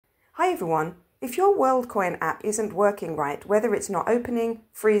Hi everyone, if your Worldcoin app isn't working right, whether it's not opening,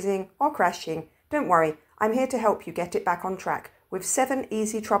 freezing or crashing, don't worry, I'm here to help you get it back on track with 7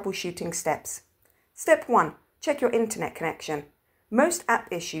 easy troubleshooting steps. Step 1. Check your internet connection. Most app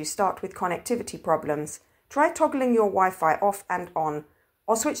issues start with connectivity problems. Try toggling your Wi-Fi off and on,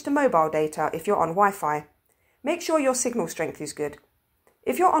 or switch to mobile data if you're on Wi-Fi. Make sure your signal strength is good.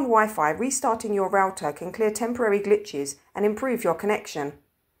 If you're on Wi-Fi, restarting your router can clear temporary glitches and improve your connection.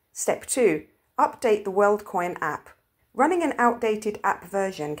 Step 2. Update the Worldcoin app. Running an outdated app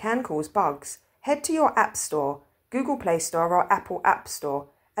version can cause bugs. Head to your App Store, Google Play Store or Apple App Store,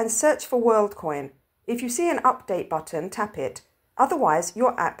 and search for Worldcoin. If you see an update button, tap it. Otherwise,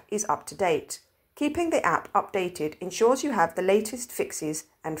 your app is up to date. Keeping the app updated ensures you have the latest fixes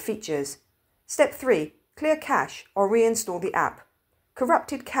and features. Step 3. Clear cache or reinstall the app.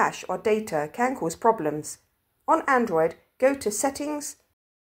 Corrupted cache or data can cause problems. On Android, go to Settings,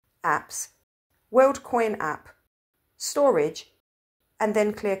 Apps, Worldcoin app, Storage, and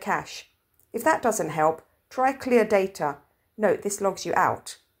then Clear cache. If that doesn't help, try Clear data. Note this logs you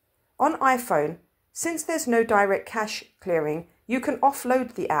out. On iPhone, since there's no direct cache clearing, you can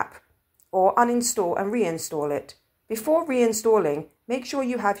offload the app or uninstall and reinstall it. Before reinstalling, make sure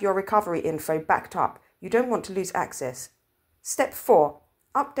you have your recovery info backed up. You don't want to lose access. Step 4.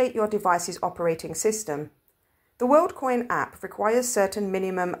 Update your device's operating system. The Worldcoin app requires certain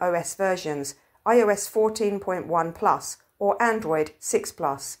minimum OS versions, iOS 14.1 Plus or Android 6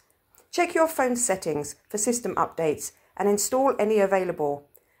 Plus. Check your phone's settings for system updates and install any available.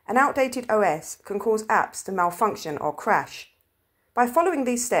 An outdated OS can cause apps to malfunction or crash. By following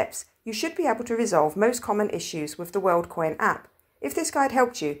these steps, you should be able to resolve most common issues with the Worldcoin app. If this guide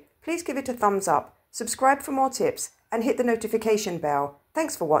helped you, please give it a thumbs up, subscribe for more tips, and hit the notification bell.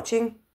 Thanks for watching.